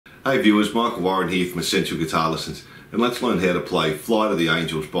Hey viewers, Michael Warren here from Essential Guitar Lessons, and let's learn how to play Flight of the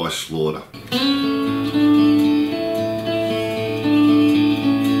Angels by Slaughter.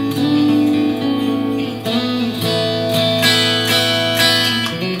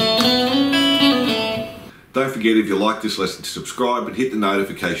 Don't forget, if you like this lesson, to subscribe and hit the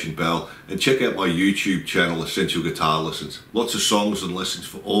notification bell, and check out my YouTube channel Essential Guitar Lessons. Lots of songs and lessons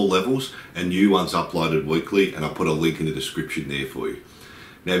for all levels, and new ones uploaded weekly, and I'll put a link in the description there for you.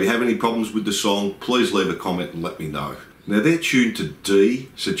 Now if you have any problems with the song, please leave a comment and let me know. Now they're tuned to D,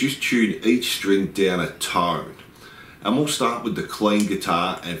 so just tune each string down a tone. And we'll start with the clean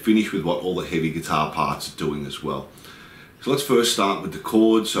guitar and finish with what all the heavy guitar parts are doing as well. So let's first start with the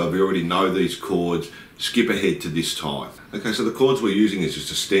chords. So if you already know these chords, skip ahead to this time. Okay, so the chords we're using is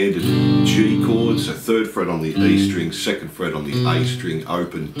just a standard G chord, so 3rd fret on the E string, 2nd fret on the A string,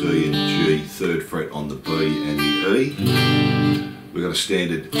 open D and G, 3rd fret on the B and the E. We've got a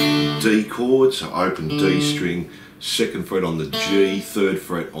standard D chord, so open D string, 2nd fret on the G, 3rd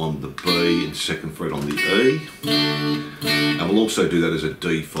fret on the B and 2nd fret on the E. And we'll also do that as a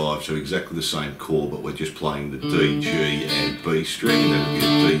D5, so exactly the same chord, but we're just playing the D, G and B string, and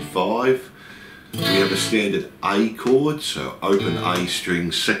that'll be a D5. We have a standard A chord, so open A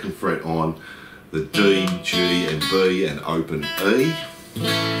string, 2nd fret on the D, G and B and open E.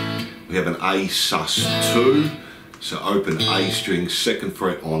 We have an A sus2, so open A string, 2nd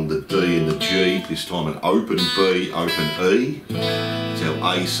fret on the D and the G, this time an open B, open E. It's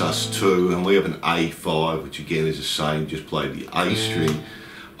our A sus2, and we have an A5, which again is the same, just play the A string,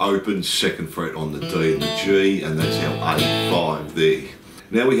 open 2nd fret on the D and the G, and that's our A5 there.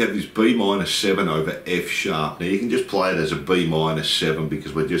 Now we have this B minor 7 over F sharp. Now you can just play it as a B minor 7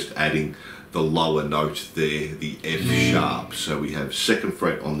 because we're just adding the lower note there, the F sharp. So we have 2nd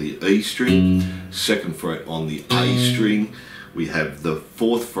fret on the E string, 2nd fret on the A string, we have the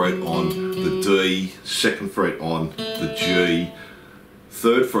 4th fret on the D, 2nd fret on the G,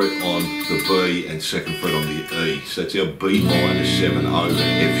 3rd fret on the B and 2nd fret on the E. So that's our B minor 7 over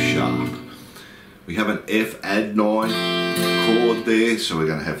F sharp. We have an F add 9 chord there, so we're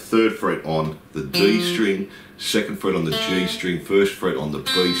going to have 3rd fret on the D string, 2nd fret on the G string, 1st fret on the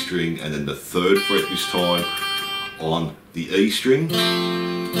B string, and then the 3rd fret this time on the E string.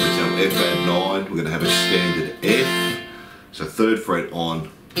 That's our F add 9. We're going to have a standard F, so 3rd fret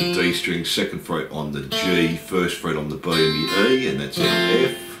on the D string, 2nd fret on the G, 1st fret on the B and the E, and that's our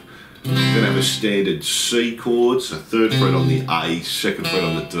F. We're going to have a standard C chord, so 3rd fret on the A, 2nd fret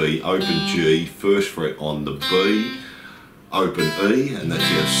on the D, open G, 1st fret on the B, open E, and that's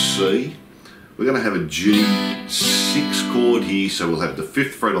our C. We're going to have a G6 chord here, so we'll have the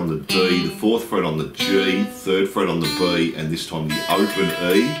 5th fret on the D, the 4th fret on the G, 3rd fret on the B, and this time the open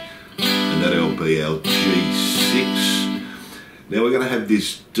E, and that'll be our G6. Now we're going to have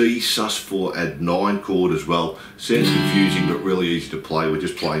this D sus4 add 9 chord as well. Sounds confusing but really easy to play. We're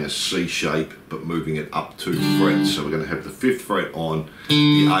just playing a C shape but moving it up 2 frets. So we're going to have the 5th fret on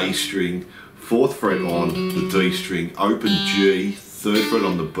the A string, 4th fret on the D string, open G, 3rd fret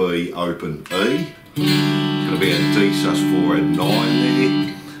on the B, open E. It's going to be a D sus4 add 9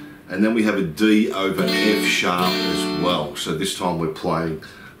 there. And then we have a D over F sharp as well. So this time we're playing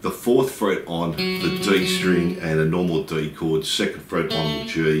the 4th fret on the D string and a normal D chord, 2nd fret on the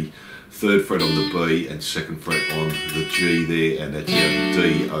G, 3rd fret on the B and 2nd fret on the G there, and that's our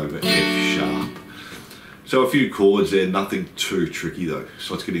D over F sharp. So a few chords there, nothing too tricky though.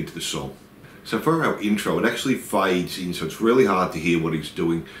 So let's get into the song. So for our intro, it actually fades in, so it's really hard to hear what he's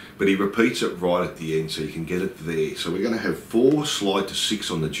doing, but he repeats it right at the end so you can get it there. So we're going to have 4 slide to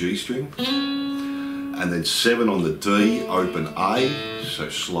 6 on the G string, and then 7 on the D, open A, so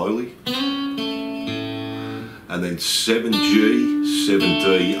slowly, and then 7G,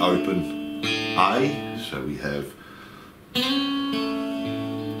 7D, open A, so we have,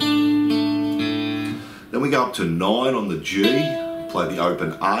 then we go up to 9 on the G, play the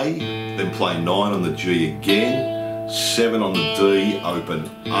open A, then play 9 on the G again, 7 on the D, open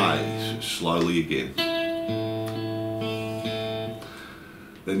A, so slowly again.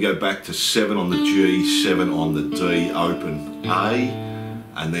 Then go back to 7 on the G, 7 on the D, open A,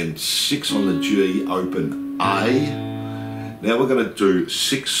 and then 6 on the G, open A. Now we're going to do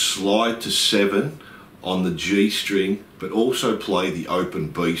 6 slide to 7 on the G string, but also play the open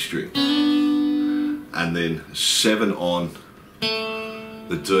B string. And then 7 on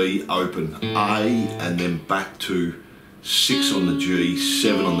the D, open A, and then back to 6 on the G,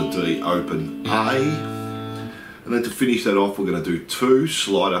 7 on the D, open A. And then to finish that off, we're going to do 2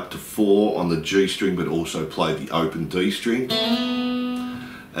 slide up to 4 on the G string, but also play the open D string.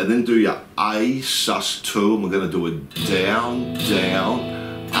 And then do your A sus2, and we're going to do a down, down,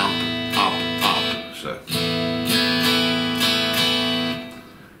 up,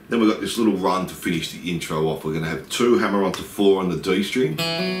 this little run to finish the intro off. We're going to have 2 hammer onto 4 on the D string,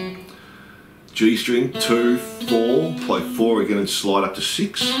 G string, 2, 4, play 4 again and slide up to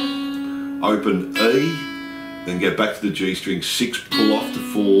 6, open E, then go back to the G string, 6, pull off to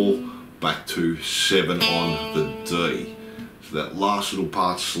 4, back to 7 on the D. So that last little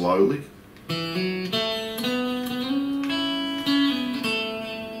part slowly.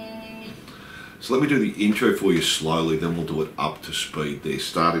 So let me do the intro for you slowly, then we'll do it up to speed there,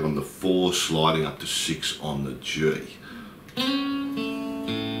 starting on the 4, sliding up to 6 on the G.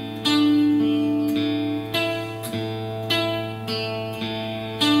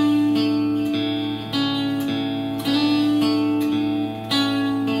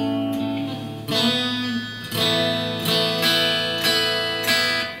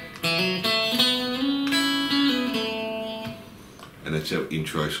 And that's our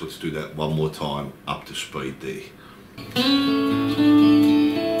intro, so let's do that one more time, up to speed there.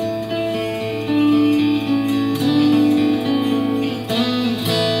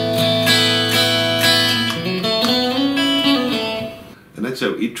 And that's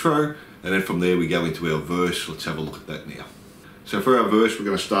our intro, and then from there we go into our verse. Let's have a look at that now. So for our verse, we're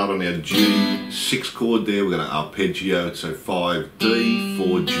going to start on our G6 chord there. We're going to arpeggio, so 5D,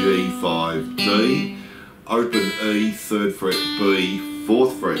 4G, 5D. Open E, 3rd fret B,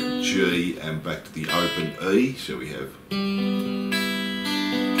 4th fret G, and back to the open E. So we have.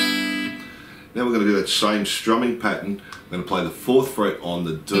 Now we're going to do that same strumming pattern. We're going to play the 4th fret on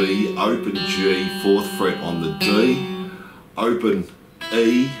the D, open G, 4th fret on the D, open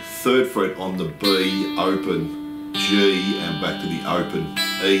E, 3rd fret on the B, open G, and back to the open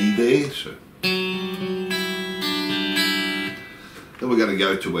E there. So. Then we're going to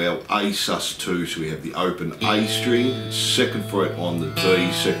go to our A sus2, so we have the open A string, 2nd fret on the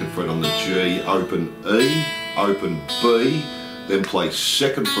D, 2nd fret on the G, open E, open B, then play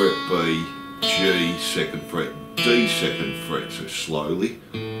 2nd fret B, G, 2nd fret, D, 2nd fret, so slowly.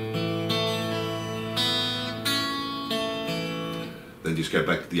 Then just go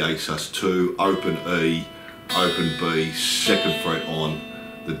back to the A sus2, open E, open B, 2nd fret on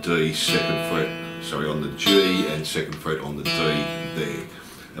the D, 2nd fret, sorry, on the G, and 2nd fret on the D there.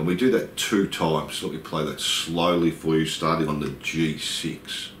 And we do that 2 times. So let me play that slowly for you, starting on the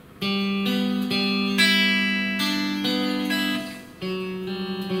G6.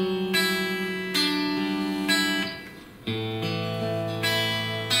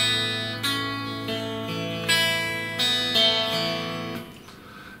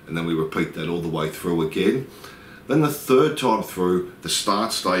 And then we repeat that all the way through again. Then the 3rd time through, the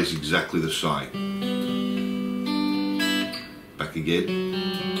start stays exactly the same. Back again.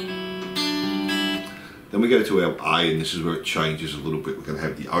 Then we go to our A, and this is where it changes a little bit. We're going to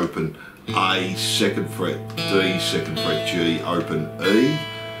have the open A, 2nd fret D, 2nd fret G, open E,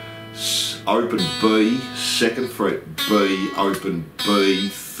 open B, 2nd fret B, open B,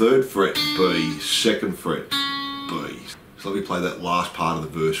 3rd fret B, 2nd fret B. So let me play that last part of the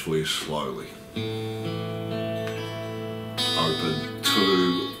verse for you slowly. Open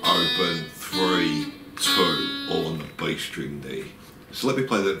 2, open 3, 2, all on the B string there. So let me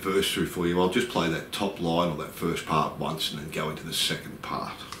play that verse through for you. I'll just play that top line or that first part once and then go into the second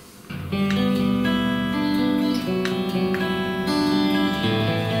part.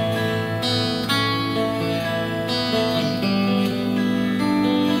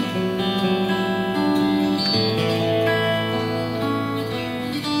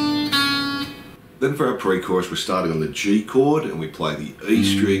 Then for our pre-chorus, we're starting on the G chord, and we play the E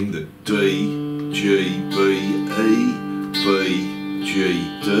string, the D, G, B, E, B,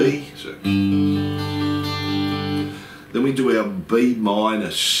 G, D. So. Then we do our B minor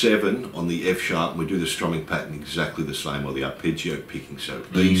 7 on the F sharp, and we do the strumming pattern exactly the same, or the arpeggio picking. So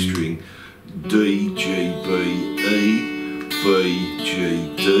E string, D, G, B, E, B,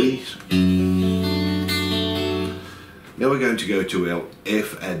 G, D. Now we're going to go to our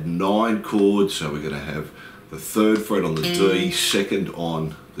F add 9 chord, so we're going to have the 3rd fret on the D, 2nd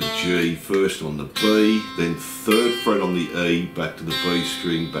on the G, 1st on the B, then 3rd fret on the E, back to the B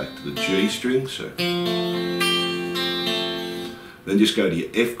string, back to the G string. So then just go to your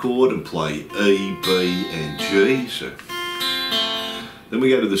F chord and play E, B and G. So then we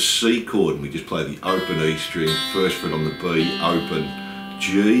go to the C chord and we just play the open E string, 1st fret on the B, open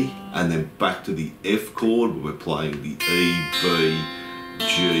G, and then back to the F chord where we're playing the E, B,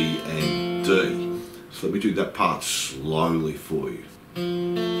 G and D. So let me do that part slowly for you.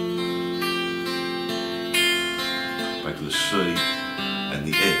 Back to the C and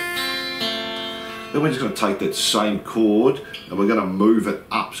the F. Then we're just going to take that same chord and we're going to move it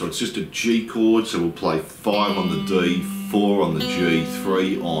up. So it's just a G chord, so we'll play 5 on the D, 4 on the G,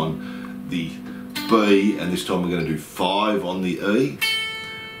 3 on the B, and this time we're going to do 5 on the E,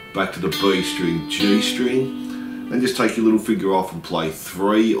 back to the B string, G string, and just take your little finger off and play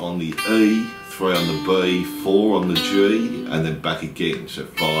 3 on the E, 3 on the B, 4 on the G, and then back again. So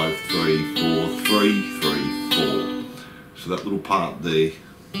 5, 3, 4, 3, 3, 4. So that little part there.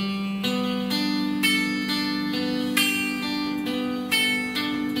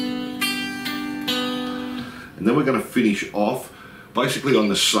 And then we're going to finish off basically on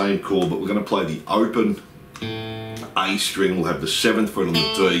the same chord, but we're going to play the open A string. We'll have the 7th fret on the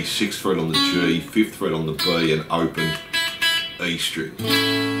D, 6th fret on the G, 5th fret on the B, and open E string.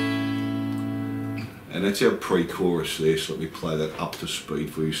 And that's our pre-chorus there, so let me play that up to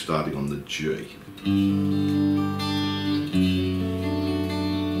speed for you, starting on the G.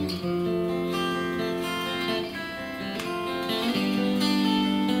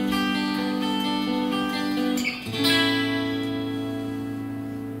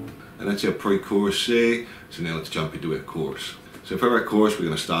 And that's our pre-chorus there. So now let's jump into our chorus. So for our chorus, we're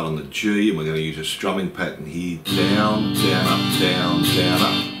going to start on the G, and we're going to use a strumming pattern here. Down, down, up, down, down,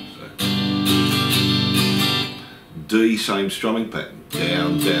 up. D, same strumming pattern.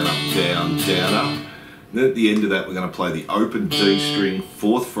 Down, down, up, down, down, up. And then at the end of that, we're going to play the open D string,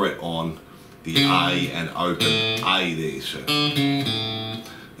 4th fret on the A, and open A there. So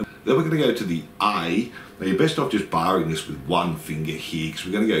then we're going to go to the A. Now you're best off just barring this with one finger here, because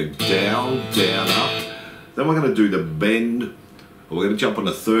we're going to go down, down, up. Then we're going to do the bend, or we're going to jump on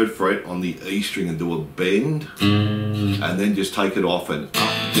the 3rd fret on the E string and do a bend, and then just take it off and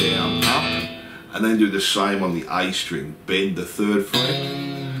up, down, up. And then do the same on the A string, bend the 3rd fret,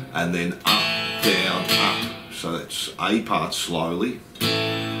 and then up, down, up. So that's A part slowly,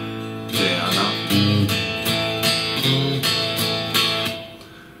 down, up.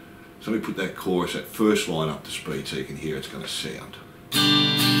 So let me put that chorus, that first line up to speed so you can hear it's going to sound.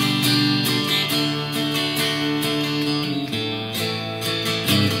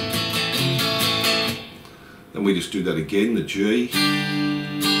 Then we just do that again, the G,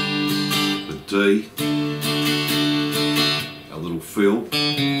 D, a little fill,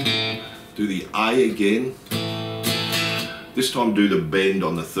 do the A again, this time do the bend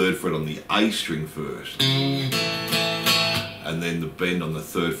on the 3rd fret on the A string first, and then the bend on the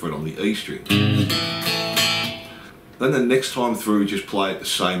 3rd fret on the E string. Then the next time through, just play it the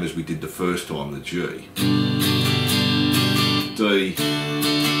same as we did the first time, the G, D,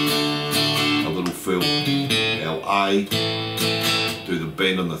 a little fill, our A, do the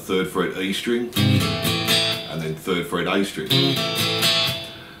bend on the 3rd fret E string, and then 3rd fret A string.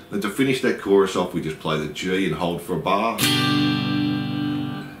 Then to finish that chorus off, we just play the G and hold for a bar.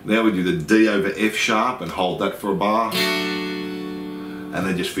 Now we do the D over F sharp and hold that for a bar, and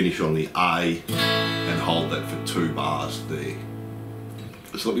then just finish on the A and hold that for 2 bars there.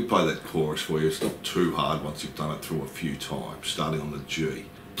 So let me play that chorus for you. It's not too hard once you've done it through a few times, starting on the G.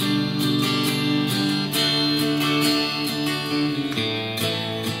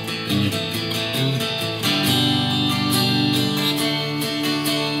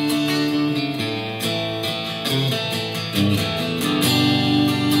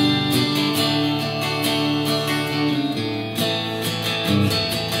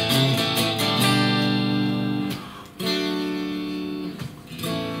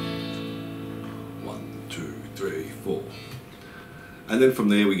 And then from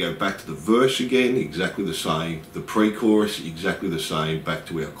there we go back to the verse again, exactly the same. The pre-chorus, exactly the same. Back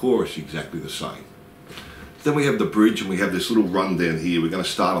to our chorus, exactly the same. Then we have the bridge, and we have this little run down here. We're going to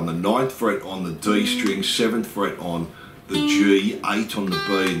start on the 9th fret on the D string, 7th fret on the G, 8 on the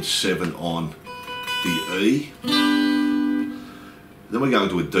B, and 7 on the E. Then we're going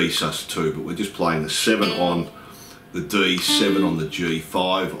to a D sus2, but we're just playing the 7 on the D, 7 on the G,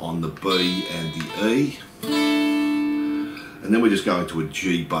 5 on the B and the E. And then we're just going to a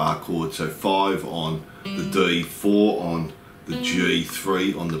G bar chord, so 5 on the D, 4 on the G,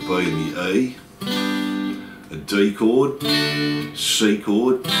 3 on the B and the E, a D chord, C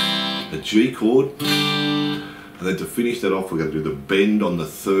chord, a G chord, and then to finish that off we're going to do the bend on the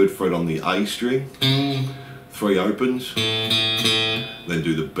 3rd fret on the A string, 3 opens, then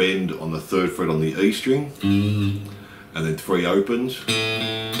do the bend on the 3rd fret on the E string, and then 3 opens.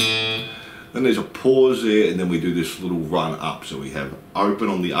 Then there's a pause there, and then we do this little run up. So we have open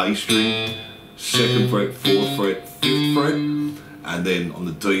on the A string, 2nd fret, 4th fret, 5th fret, and then on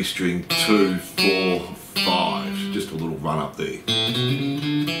the D string, 2, 4, 5. So just a little run up there.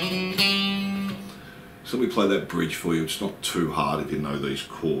 So let me play that bridge for you. It's not too hard if you know these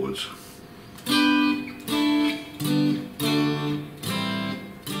chords.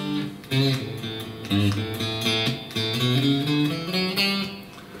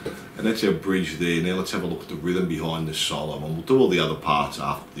 And that's our bridge there. Now let's have a look at the rhythm behind the solo, and we'll do all the other parts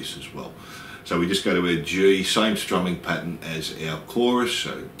after this as well. So we just go to our G, same strumming pattern as our chorus,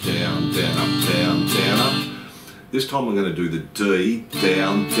 so down, down, up, down, down, up. This time we're going to do the D,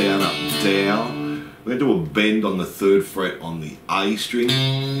 down, down, up, down. We're going to do a bend on the 3rd fret on the A string,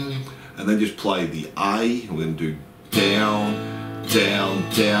 and then just play the A. We're going to do down, down,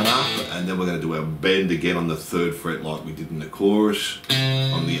 down, up, and then we're going to do our bend again on the 3rd fret like we did in the chorus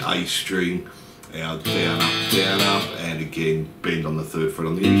on the A string, our down, up, and again bend on the 3rd fret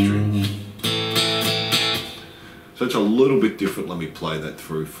on the E string. So it's a little bit different. Let me play that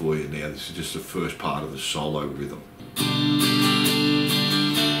through for you now. This is just the first part of the solo rhythm.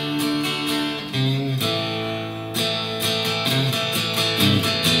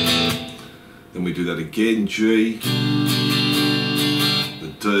 Then we do that again, G, the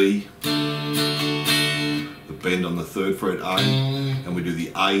D, the bend on the 3rd fret A, and we do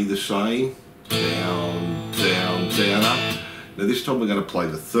the A the same, down, down, down, up. Now this time we're going to play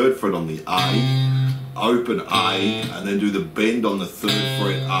the 3rd fret on the A, open A, and then do the bend on the 3rd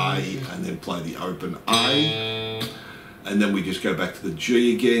fret A, and then play the open A, and then we just go back to the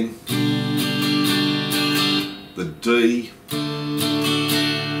G again, the D,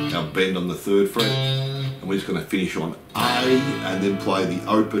 our bend on the 3rd fret, and we're just going to finish on A, and then play the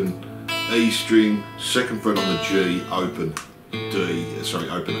open E string, 2nd fret on the G, open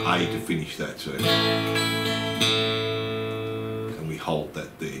open A to finish that. So, and we hold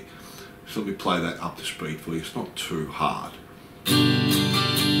that there. So let me play that up to speed for you. It's not too hard.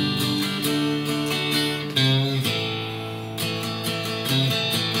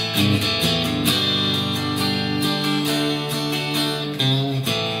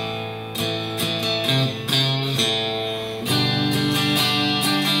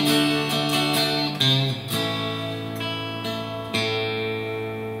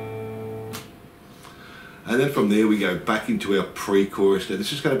 And then from there we go back into our pre-chorus. Now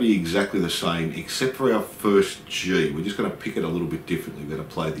this is going to be exactly the same except for our first G. We're just going to pick it a little bit differently. We're going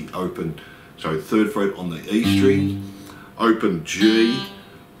to play the 3rd fret on the E string, open G,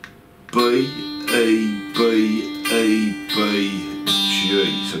 B, E, B, E, B,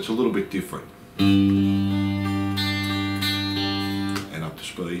 G. So it's a little bit different. And up to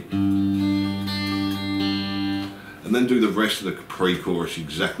speed. And then do the rest of the pre-chorus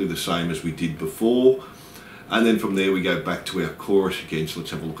exactly the same as we did before. And then from there we go back to our chorus again, so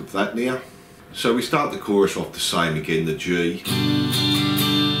let's have a look at that now. So we start the chorus off the same again, the G,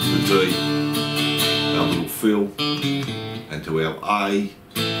 the D, our little fill, and to our A,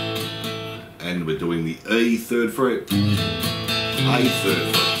 and we're doing the E 3rd fret, A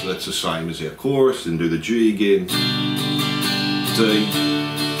 3rd fret, so that's the same as our chorus, then do the G again, D,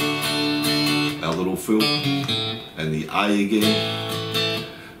 our little fill, and the A again,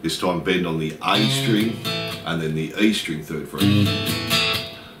 this time bend on the A string, and then the E string 3rd fret.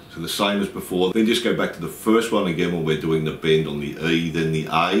 So the same as before. Then just go back to the first one again where we're doing the bend on the E, then the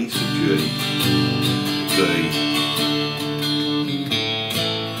A, so G, D.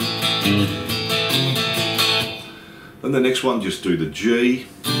 Then the next one, just do the G,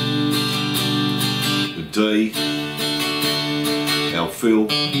 the D, our fill.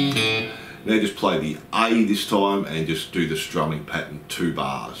 Now just play the A this time and just do the strumming pattern, 2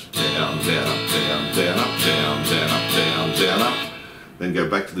 bars. Down, down, up, down, down, up, down, down, up, down, down, up. Then go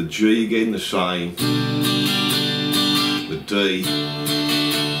back to the G again, the same. The D,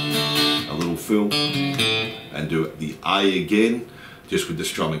 a little fill, and do the A again, just with the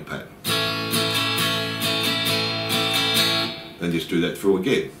strumming pattern. Then just do that through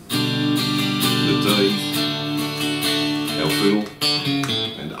again. The D, our fill,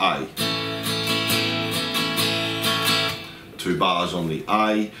 and A. 2 bars on the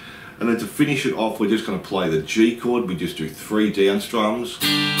A, and then to finish it off we're just going to play the G chord. We just do 3 down strums,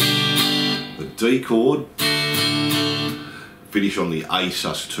 the D chord, finish on the A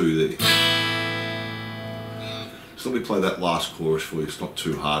sus2 there. So let me play that last chorus for you. It's not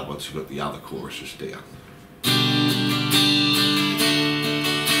too hard once you've got the other choruses down.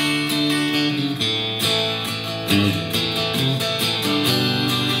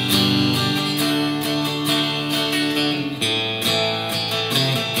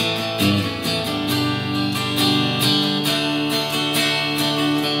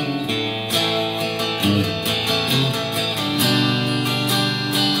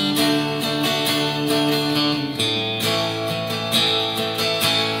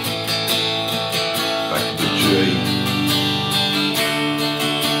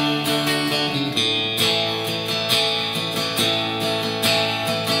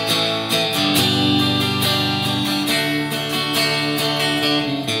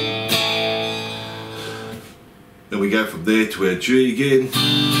 from there to our G again,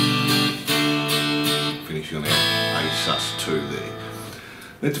 finishing on our A sus2 there.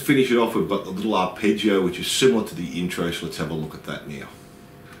 Then to finish it off, we've got the little arpeggio, which is similar to the intro, so let's have a look at that now.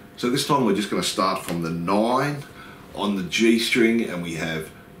 So this time we're just going to start from the 9 on the G string, and we have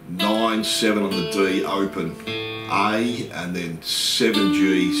 9, 7 on the D, open A, and then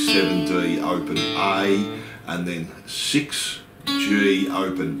 7G, 7D, open A, and then 6G,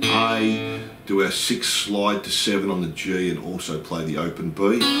 open A, do our 6 slide to 7 on the G and also play the open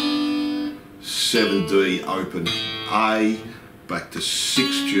B, 7D, open A, back to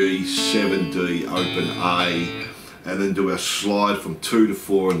 6G, 7D, open A, and then do our slide from 2 to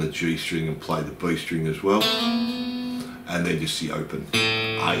 4 on the G string and play the B string as well, and then just the open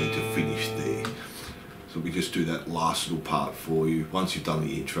A to finish there. So we just do that last little part for you. Once you've done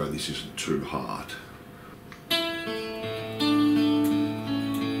the intro, this isn't too hard.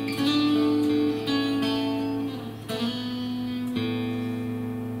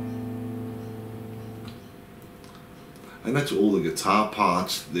 And that's all the guitar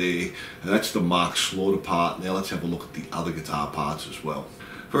parts there, and that's the Mark Slaughter part. Now let's have a look at the other guitar parts as well.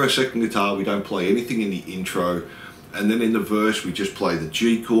 For our second guitar, we don't play anything in the intro, and then in the verse we just play the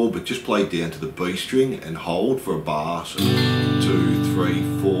G chord, but just play down to the B string and hold for a bar, so 2,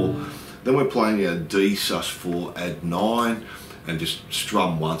 3, 4. Then we're playing our D sus4 add 9, and just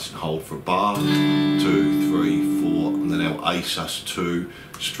strum once and hold for a bar, 2, 3, 4, and then our A sus2,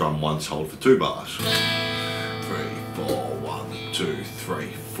 strum once, hold for 2 bars. 3, 4, 1, 2,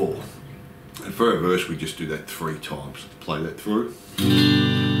 3, 4. And for our verse we just do that 3 times. Let's play that through. 2,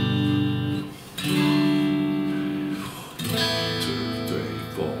 3,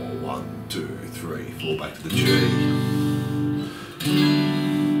 4, 1, 2, 3, 4, back to the G.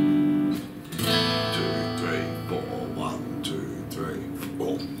 2, 3, 4, 1, 2, 3,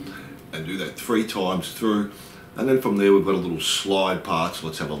 4. And do that 3 times through. And then from there we've got a little slide part, so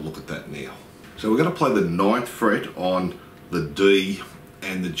let's have a look at that now. So we're going to play the 9th fret on the D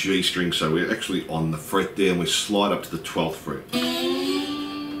and the G string, so we're actually on the fret there, and we slide up to the 12th fret.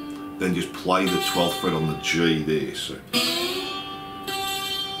 Then just play the 12th fret on the G there. So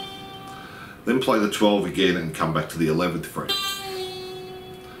then play the 12 again and come back to the 11th fret.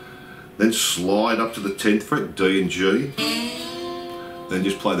 Then slide up to the 10th fret, D and G. Then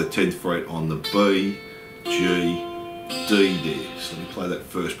just play the 10th fret on the B, G, D there. So let me play that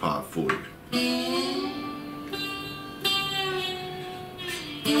first part for you.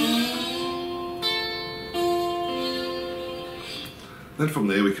 Then from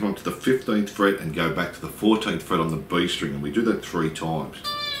there we come up to the 15th fret and go back to the 14th fret on the B string, and we do that 3 times.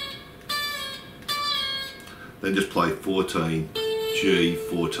 Then just play 14, G,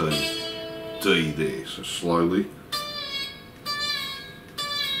 14, D there, so slowly.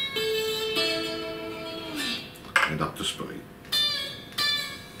 And up to speed.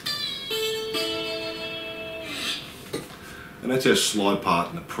 And that's our slide part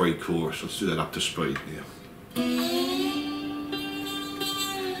in the pre-chorus. Let's do that up to speed now.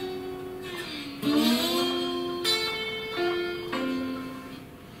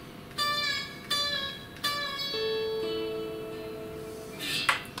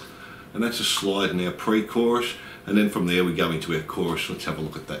 And that's a slide in our pre-chorus, and then from there we go into our chorus. Let's have a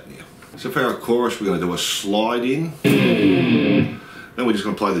look at that now. So for our chorus we're going to do a slide in, then we're just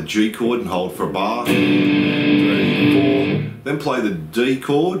going to play the G chord and hold for a bar, 3, 4, then play the D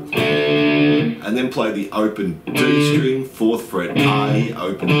chord, and then play the open D string, 4th fret A,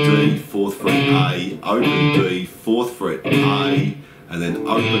 open D, 4th fret A, open D, 4th fret A, and then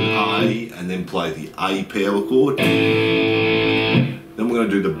open A, and then play the A power chord. Then we're going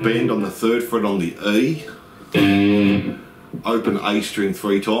to do the bend on the 3rd fret on the E, open A string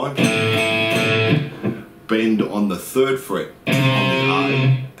 3 times, bend on the 3rd fret on the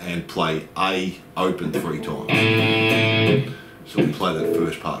A, and play A open 3 times. So we play that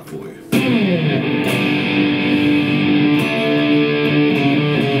first part for you.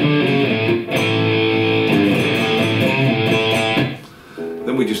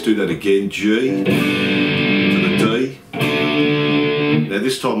 Then we just do that again, G to the D. Now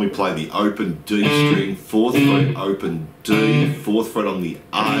this time we play the open D string, 4th fret, open D, 4th fret on the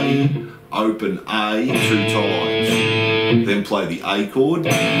A, open A 2 times. Then play the A chord.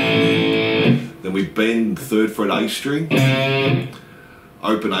 Then we bend the 3rd fret A string,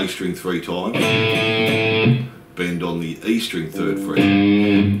 open A string 3 times, bend on the E string 3rd fret,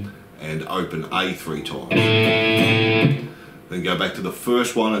 and open A 3 times. Then go back to the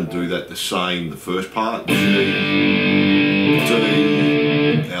first one and do that the same, the first part, G,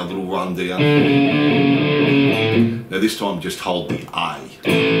 D, our little run down. Now this time just hold the A.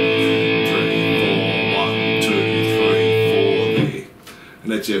 3, 4, 1, 2, 3,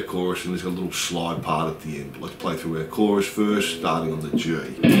 that's our chorus, and there's a little slide part at the end. Let's play through our chorus first, starting on the G.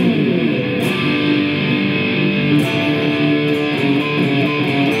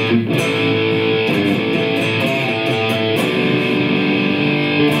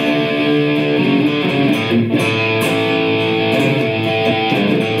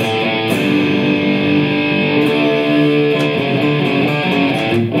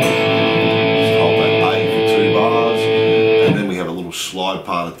 Slide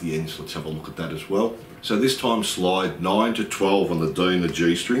part at the end, so let's have a look at that as well. So this time slide 9 to 12 on the D and the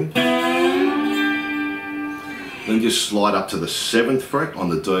G string. Then just slide up to the 7th fret on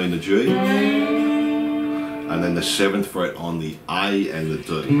the D and the G. And then the 7th fret on the A and the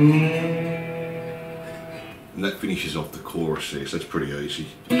D. And that finishes off the chorus there, so that's pretty easy.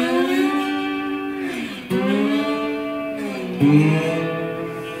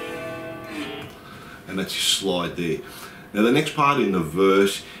 And that's your slide there. Now the next part in the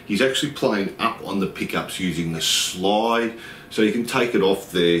verse, he's actually playing up on the pickups using the slide. So you can take it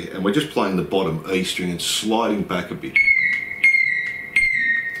off there, and we're just playing the bottom E string and sliding back a bit.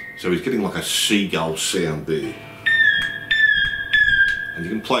 So he's getting like a seagull sound there. And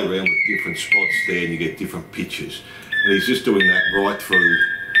you can play around with different spots there and you get different pitches. And he's just doing that right through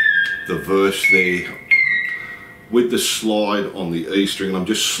the verse there with the slide on the E string. And I'm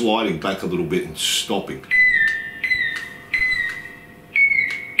just sliding back a little bit and stopping.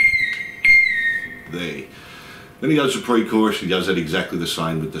 There. Then he does the pre-chorus, he does that exactly the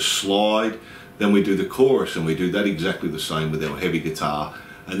same with the slide. Then we do the chorus and we do that exactly the same with our heavy guitar.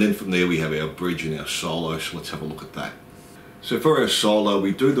 And then from there we have our bridge and our solo, so let's have a look at that. So for our solo,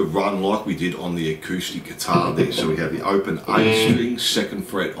 we do the run like we did on the acoustic guitar there. So we have the open A string, 2nd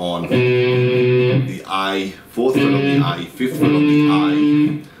fret on the A, 4th fret on the A, 5th fret on the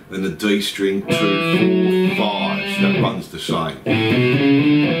A, then the D string, 2, 4, 5, so that runs the same.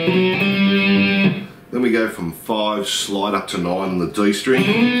 Then we go from 5, slide up to 9 on the D string,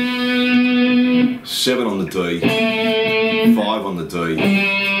 7 on the D, 5 on the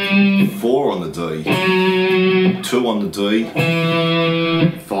D, 4 on the D, 2 on the D,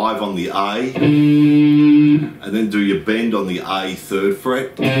 5 on the A, and then do your bend on the A 3rd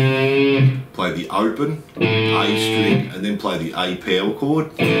fret, play the open, A string, and then play the A power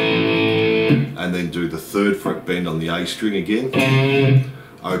chord, and then do the 3rd fret bend on the A string again.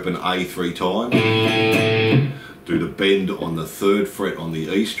 Open A 3 times, do the bend on the 3rd fret on the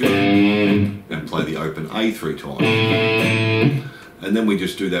E string, and play the open A 3 times. And then we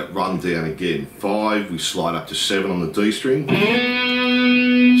just do that run down again. 5, we slide up to 7 on the D string, 7,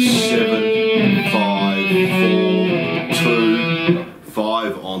 5, 4, 2,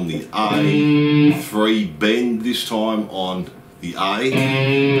 5 on the A, 3 bend this time on the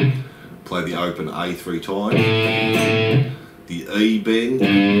A, play the open A 3 times, the E bend,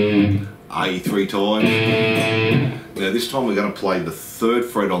 A 3 times. Now this time we're going to play the 3rd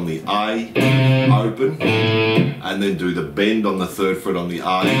fret on the A, open, and then do the bend on the 3rd fret on the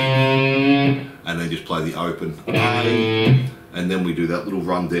A, and then just play the open A, and then we do that little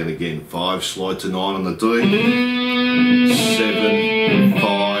run down again. 5, slide to 9 on the D, 7,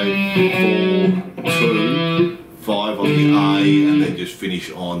 5, 4, 2, 5 on the A, and then just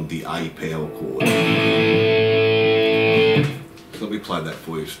finish on the A power chord. Let me play that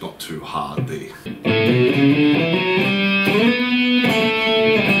for you, it's not too hard there.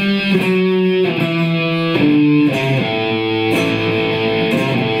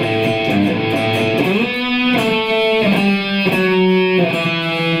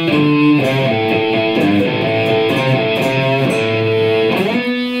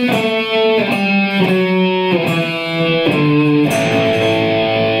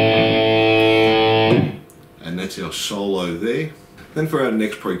 And that's our solo there. Then for our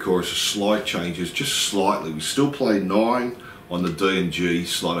next pre-chorus, a slight changes, just slightly. We still play 9 on the D and G,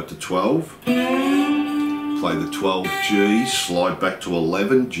 slide up to 12. Play the 12 G, slide back to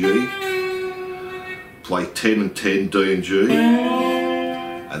 11 G. Play 10 and 10 D and G.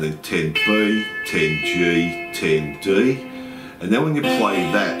 And then 10 B, 10 G, 10 D. And then when you play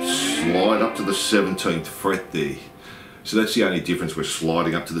that, slide up to the 17th fret there. So that's the only difference, we're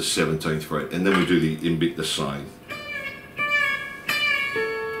sliding up to the 17th fret. And then we do the in bit the same.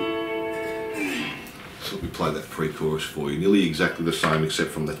 We play that pre-chorus for you, nearly exactly the same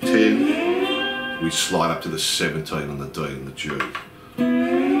except from the 10 we slide up to the 17 on the D and the G.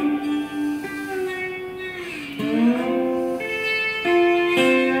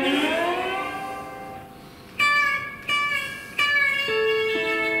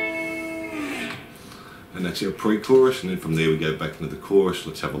 And that's our pre-chorus, and then from there we go back into the chorus.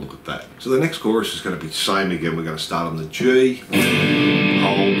 Let's have a look at that. So the next chorus is going to be the same again. We're going to start on the G,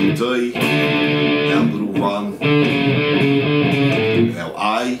 hold the D, our little run, our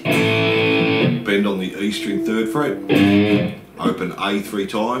A, bend on the E string 3rd fret, open A 3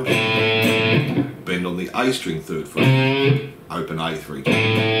 times, bend on the A string 3rd fret, open A 3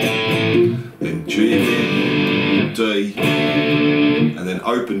 times, then G again, D, and then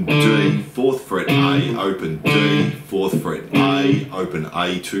open D, 4th fret A, open D, 4th fret A, open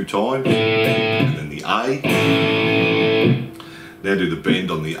A 2 times, and then the A. Now do the bend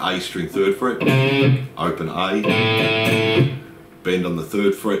on the A string 3rd fret, open A, bend on the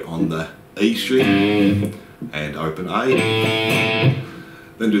 3rd fret on the E string, and open A.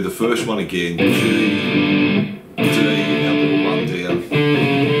 Then do the first one again, G, D, our little run down.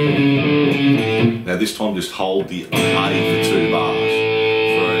 Now this time just hold the A for 2 bars.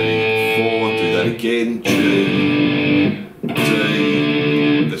 3, 4, do that again, G,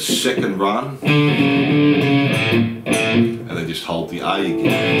 D, the second run, and then just hold the A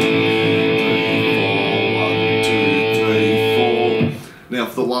again. 3, 4, 1, 2, 3, 4. Now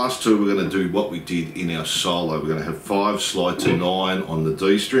for the last two we're going to do what we did in our solo. We're going to have 5 slide to 9 on the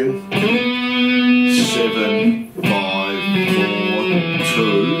D string, 7, 5, 4,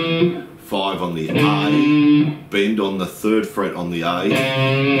 2, 5 on the A, bend on the 3rd fret on the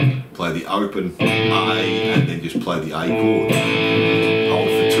A, play the open A, and then just play the A chord. Hold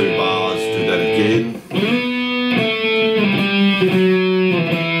for 2 bars, do that again.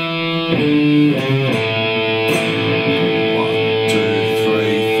 1, 2,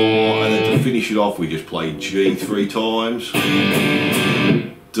 3, 4, and then to finish it off we just play G 3 times,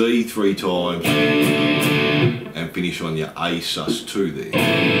 D 3 times, and finish on your A sus2 there.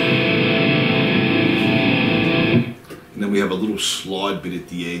 And then we have a little slide bit at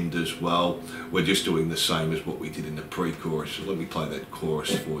the end as well. We're just doing the same as what we did in the pre-chorus. So let me play that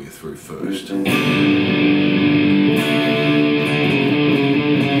chorus for you through first.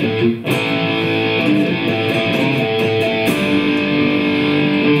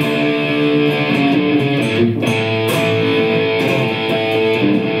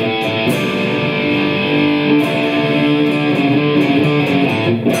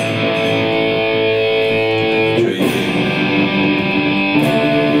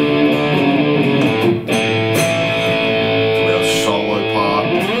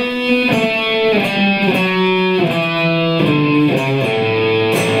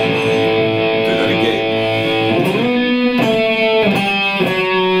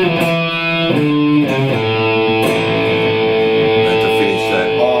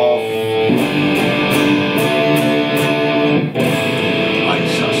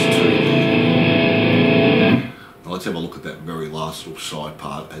 Let's have a look at that very last little side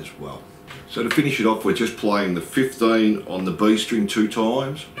part as well. So to finish it off, we're just playing the 15 on the B string 2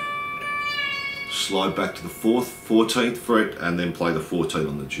 times, slide back to the 14th fret, and then play the 14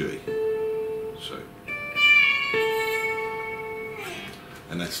 on the G. So,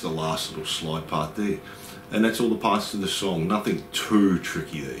 and that's the last little slide part there. And that's all the parts to the song, nothing too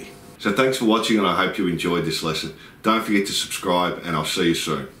tricky there. So thanks for watching, and I hope you enjoyed this lesson. Don't forget to subscribe, and I'll see you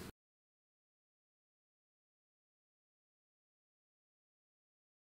soon.